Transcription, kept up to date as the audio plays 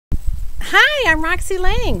Hi, I'm Roxy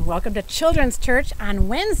Lang. Welcome to Children's Church on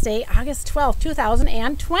Wednesday, August 12th,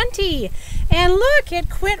 2020. And look, it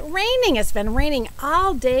quit raining. It's been raining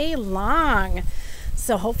all day long.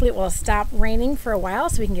 So hopefully it will stop raining for a while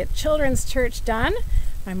so we can get Children's Church done.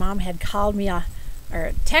 My mom had called me or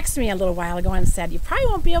texted me a little while ago and said, you probably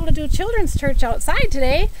won't be able to do Children's Church outside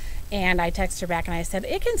today. And I texted her back and I said,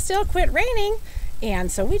 it can still quit raining. And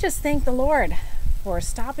so we just thank the Lord for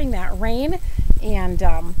stopping that rain and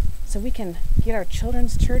so we can get our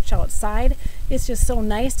children's church outside. It's just so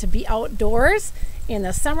nice to be outdoors in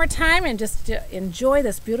the summertime and just to enjoy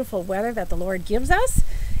this beautiful weather that the Lord gives us.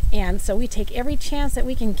 And so we take every chance that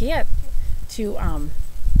we can get to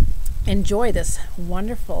enjoy this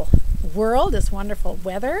wonderful world, this wonderful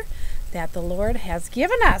weather that the Lord has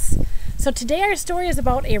given us. So today our story is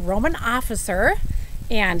about a Roman officer,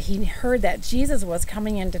 and he heard that Jesus was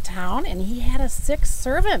coming into town, and he had a sick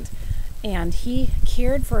servant. And he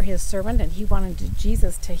cared for his servant, and he wanted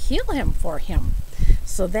Jesus to heal him for him.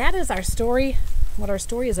 So that is our story, what our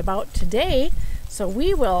story is about today. So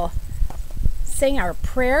we will sing our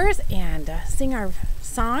prayers and sing our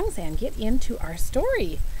songs and get into our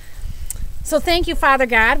story. So thank you, Father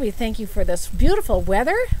God. We thank you for this beautiful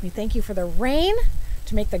weather. We thank you for the rain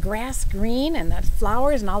to make the grass green and the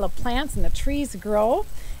flowers and all the plants and the trees grow.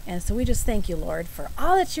 And so we just thank you, Lord, for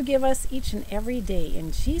all that you give us each and every day.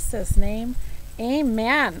 In Jesus' name,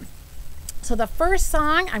 amen. So the first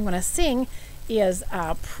song I'm going to sing is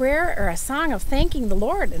a prayer or a song of thanking the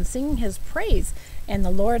Lord and singing his praise. And the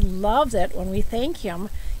Lord loves it when we thank him,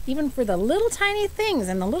 even for the little tiny things.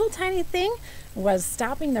 And the little tiny thing was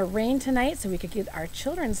stopping the rain tonight so we could get our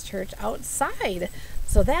children's church outside.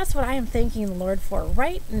 So that's what I am thanking the Lord for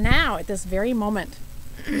right now at this very moment.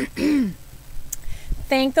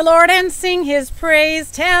 Thank the Lord and sing his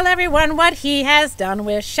praise. Tell everyone what he has done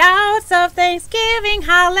with shouts of thanksgiving.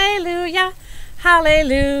 Hallelujah,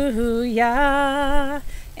 hallelujah.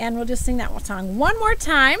 And we'll just sing that song one more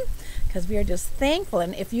time because we are just thankful.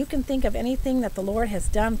 And if you can think of anything that the Lord has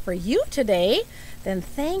done for you today, then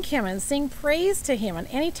thank him and sing praise to him. And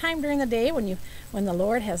any time during the day when the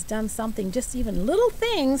Lord has done something, just even little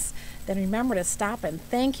things, then remember to stop and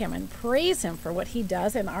thank him and praise him for what he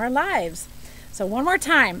does in our lives. So one more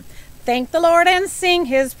time. Thank the Lord and sing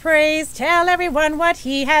his praise. Tell everyone what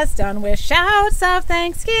he has done with shouts of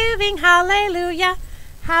thanksgiving. Hallelujah,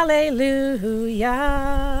 hallelujah.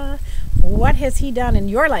 What has he done in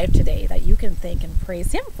your life today that you can thank and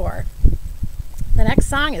praise him for? The next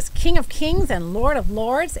song is King of Kings and Lord of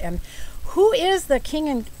Lords. And who is the King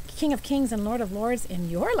of Kings and Lord of Lords in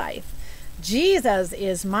your life? Jesus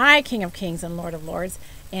is my King of Kings and Lord of Lords.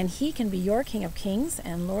 And he can be your King of Kings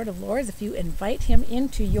and Lord of Lords if you invite him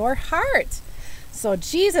into your heart. So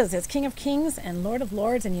Jesus is King of Kings and Lord of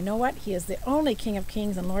Lords. And you know what? He is the only King of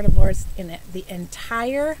Kings and Lord of Lords in the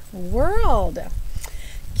entire world.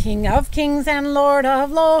 King of Kings and Lord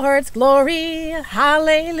of Lords, glory,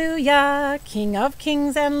 hallelujah. King of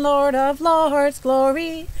Kings and Lord of Lords,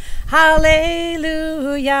 glory,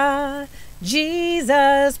 hallelujah.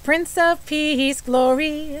 Jesus, Prince of Peace,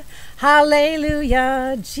 glory,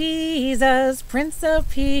 hallelujah. Jesus, Prince of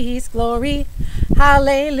Peace, glory,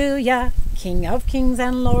 hallelujah. King of Kings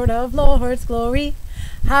and Lord of Lords, glory,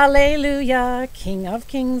 hallelujah. King of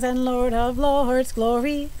Kings and Lord of Lords,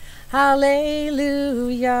 glory, hallelujah.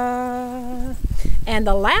 And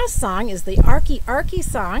the last song is the Arky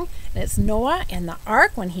song, and it's Noah and the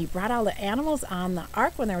ark when he brought all the animals on the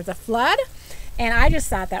ark when there was a flood. And I just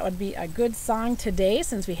thought that would be a good song today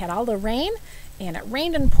since we had all the rain, and it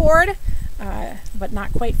rained and poured, but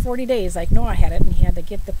not quite 40 days like Noah had it, and he had to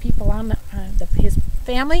get the people on his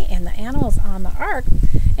family and the animals on the ark.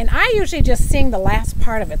 And I usually just sing the last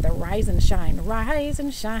part of it, the rise and shine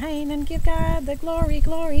and give God the glory,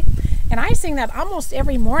 glory. And I sing that almost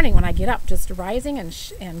every morning when I get up, just rising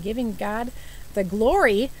and giving God the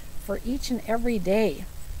glory for each and every day.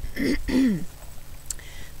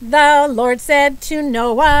 The Lord said to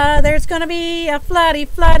Noah, there's going to be a floody,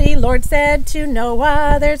 floody. Lord said to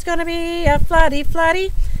Noah, there's going to be a floody,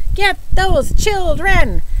 floody. Get those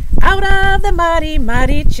children out of the muddy,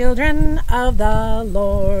 muddy children of the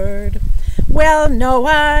Lord. Well,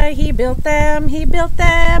 Noah, he built them, an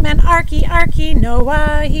arky,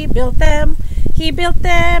 Noah, he built them,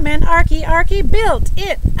 an arky, built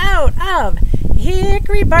it out of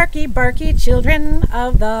hickory, barky, children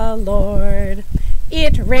of the Lord.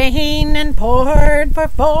 It rained and poured for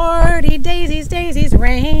 40 daisies,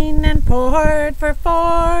 rained and poured for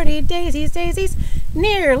 40 daisies,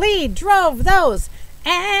 nearly drove those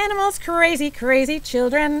animals crazy,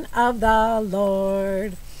 children of the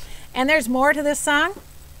Lord. And there's more to this song.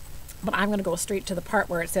 But I'm going to go straight to the part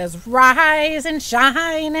where it says, rise and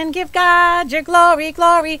shine and give God your glory,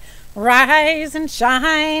 glory. Rise and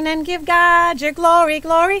shine and give God your glory,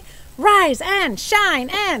 glory. Rise and shine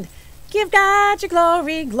and give God your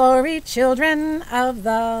glory, glory, children of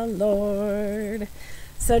the Lord.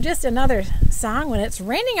 So just another song. When it's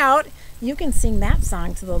raining out, you can sing that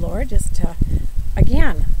song to the Lord just to,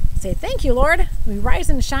 again, say, thank you, Lord. We rise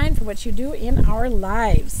and shine for what you do in our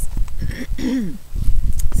lives.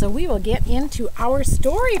 So we will get into our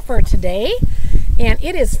story for today, and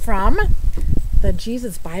it is from the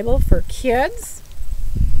Jesus Bible for Kids,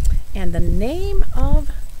 and the name of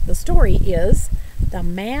the story is The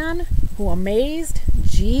Man Who Amazed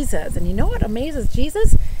Jesus. And you know what amazes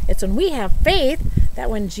Jesus? It's when we have faith that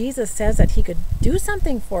when Jesus says that he could do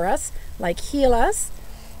something for us, like heal us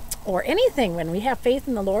or anything, when we have faith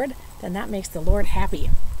in the Lord, then that makes the Lord happy.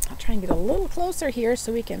 I'll try and get a little closer here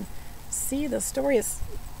so we can see the story. Is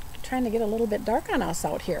trying to get a little bit dark on us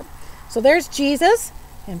out here. So there's Jesus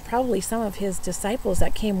and probably some of his disciples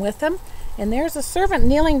that came with him. And there's a servant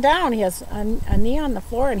kneeling down. He has a knee on the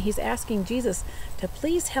floor, and he's asking Jesus to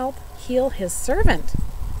please help heal his servant.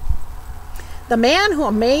 The Man Who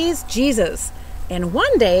Amazed Jesus. And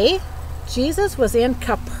one day, Jesus was in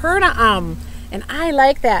Capernaum. And I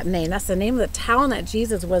like that name. That's the name of the town that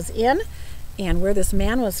Jesus was in and where this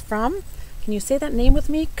man was from. Can you say that name with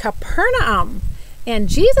me? Capernaum. And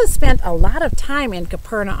Jesus spent a lot of time in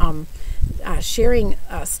Capernaum sharing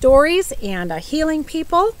stories and healing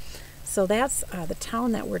people. So that's the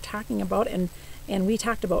town that we're talking about. And we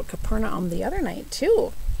talked about Capernaum the other night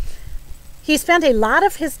too. He spent a lot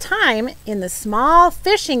of his time in the small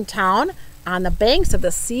fishing town on the banks of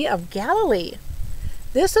the Sea of Galilee.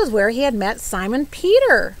 This is where he had met Simon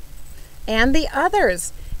Peter and the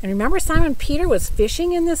others. And remember, Simon Peter was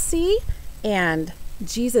fishing in the sea, and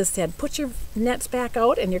Jesus said, put your nets back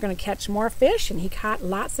out and you're going to catch more fish. And he caught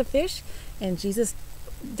lots of fish. And Jesus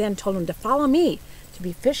then told him to follow me, to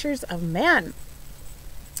be fishers of men.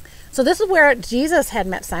 So this is where Jesus had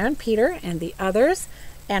met Simon Peter and the others,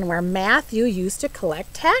 and where Matthew used to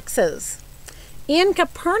collect taxes. In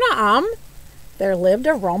Capernaum, there lived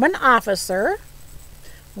a Roman officer.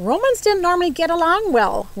 Romans didn't normally get along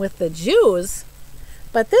well with the Jews,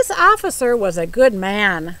 but this officer was a good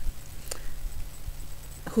man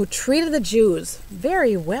who treated the Jews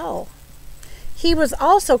very well. He was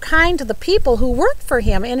also kind to the people who worked for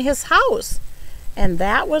him in his house. And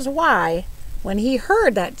that was why, when he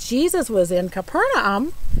heard that Jesus was in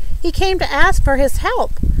Capernaum, he came to ask for his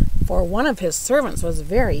help, for one of his servants was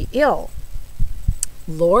very ill.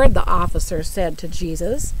 Lord, the officer said to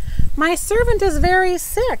Jesus, my servant is very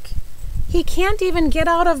sick. He can't even get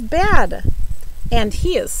out of bed, and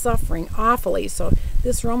he is suffering awfully. So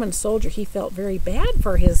this Roman soldier, he felt very bad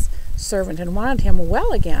for his servant and wanted him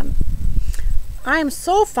well again. I am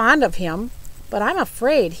so fond of him, but I'm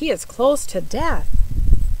afraid he is close to death.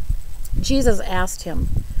 Jesus asked him,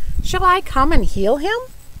 shall I come and heal him?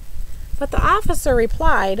 But the officer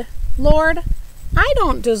replied, Lord, I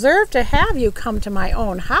don't deserve to have you come to my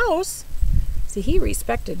own house. See, he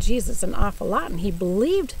respected Jesus an awful lot, and he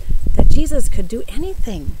believed that Jesus could do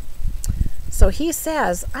anything. So he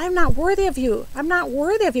says, I'm not worthy of you. I'm not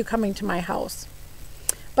worthy of you coming to my house.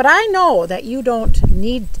 But I know that you don't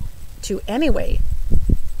need to anyway.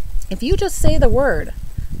 If you just say the word,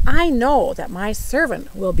 I know that my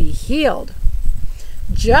servant will be healed.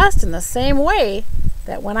 Just in the same way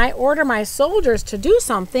that when I order my soldiers to do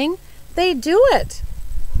something, they do it.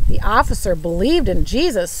 The officer believed in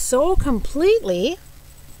Jesus so completely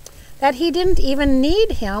that he didn't even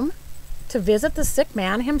need him to visit the sick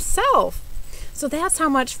man himself. So that's how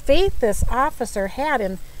much faith this officer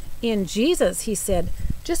had in Jesus. He said,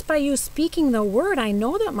 just by you speaking the word, I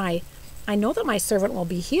know that my servant will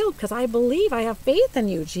be healed because I believe, I have faith in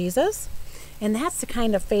you, Jesus. And that's the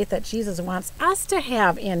kind of faith that Jesus wants us to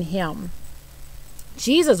have in him.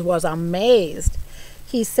 Jesus was amazed.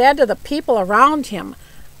 He said to the people around him,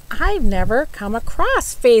 I've never come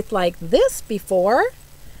across faith like this before.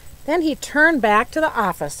 Then he turned back to the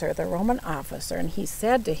officer, the Roman officer, and he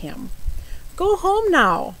said to him, go home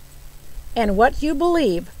now, and what you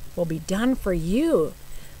believe will be done for you.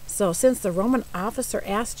 So since the Roman officer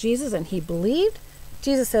asked Jesus and he believed,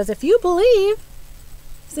 Jesus says, if you believe,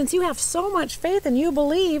 since you have so much faith and you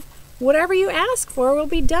believe, whatever you ask for will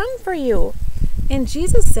be done for you. And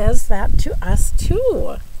Jesus says that to us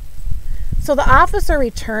too. So the officer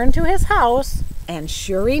returned to his house, and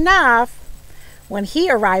sure enough, when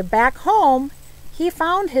he arrived back home, he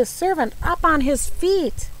found his servant up on his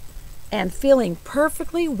feet and feeling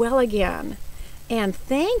perfectly well again. And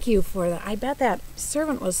thank you for that. I bet that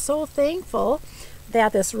servant was so thankful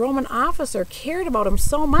that this Roman officer cared about him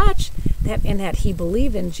so much that he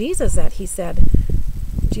believed in Jesus, that he said,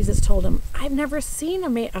 Jesus told him, I've never seen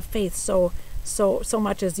a faith so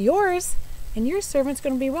much as yours, and your servant's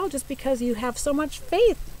going to be well just because you have so much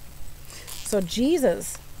faith. So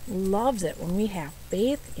Jesus loves it when we have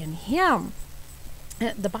faith in him.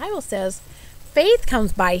 The Bible says faith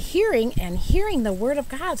comes by hearing, and hearing the word of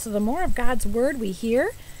God. So the more of God's word we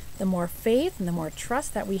hear, the more faith and the more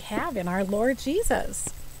trust that we have in our Lord Jesus.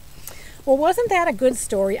 Well, wasn't that a good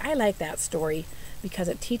story? I like that story because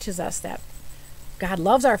it teaches us that God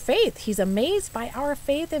loves our faith. He's amazed by our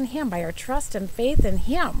faith in him, by our trust and faith in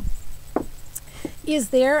him. Is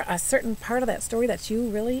there a certain part of that story that you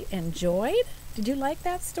really enjoyed? Did you like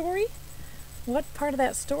that story? What part of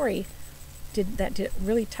that story did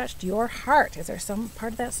really touched your heart? Is there some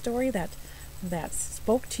part of that story that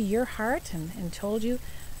spoke to your heart and told you,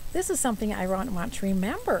 this is something I want to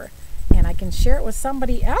remember, and I can share it with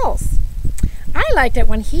somebody else? I liked it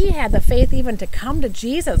when he had the faith even to come to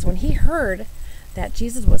Jesus, when he heard that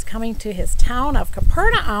Jesus was coming to his town of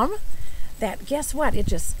Capernaum, that guess what? It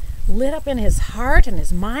just lit up in his heart and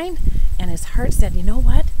his mind, and his heart said, you know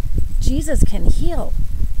what? Jesus can heal.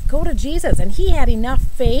 Go to Jesus. And he had enough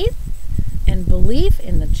faith and belief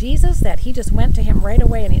in the Jesus that he just went to him right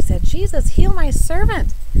away and he said, Jesus, heal my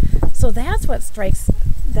servant. So that's what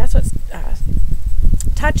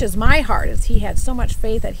touches my heart, is he had so much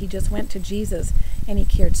faith that he just went to Jesus, and he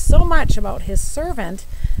cared so much about his servant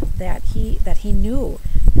that he knew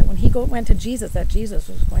that when he went to Jesus, that Jesus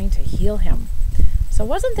was going to heal him. So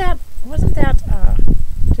wasn't that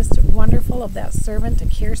just wonderful of that servant to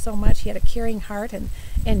care so much? He had a caring heart,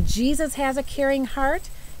 and Jesus has a caring heart,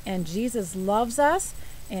 and Jesus loves us,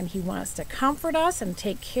 and he wants to comfort us and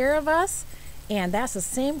take care of us, and that's the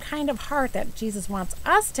same kind of heart that Jesus wants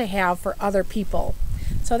us to have for other people.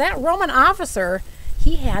 So that Roman officer,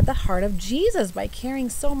 he had the heart of Jesus by caring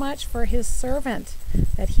so much for his servant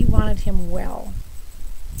that he wanted him well.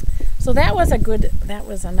 So that was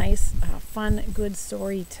a nice, fun, good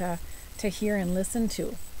story to hear and listen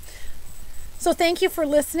to. So thank you for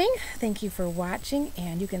listening. Thank you for watching.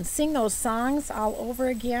 And you can sing those songs all over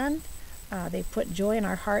again. They put joy in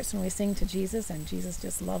our hearts when we sing to Jesus, and Jesus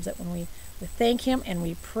just loves it when we thank him and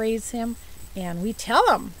we praise him and we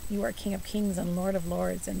tell him, you are King of Kings and Lord of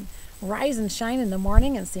Lords, and rise and shine in the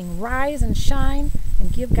morning and sing rise and shine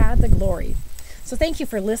and give God the glory. So thank you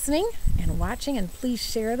for listening and watching, and please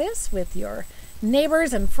share this with your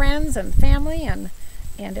neighbors and friends and family and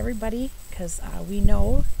everybody, because we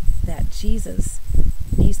know that Jesus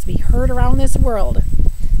needs to be heard around this world,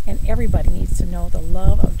 and everybody needs to know the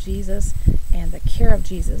love of Jesus and the care of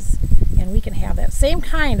Jesus, and we can have that same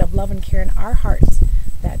kind of love and care in our hearts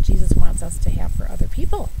that Jesus wants us to have for other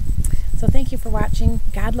people. So thank you for watching.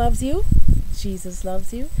 God loves you, Jesus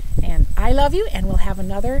loves you, and I love you, and we'll have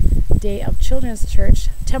another day of Children's Church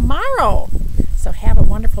tomorrow. So have a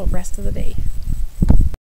wonderful rest of the day.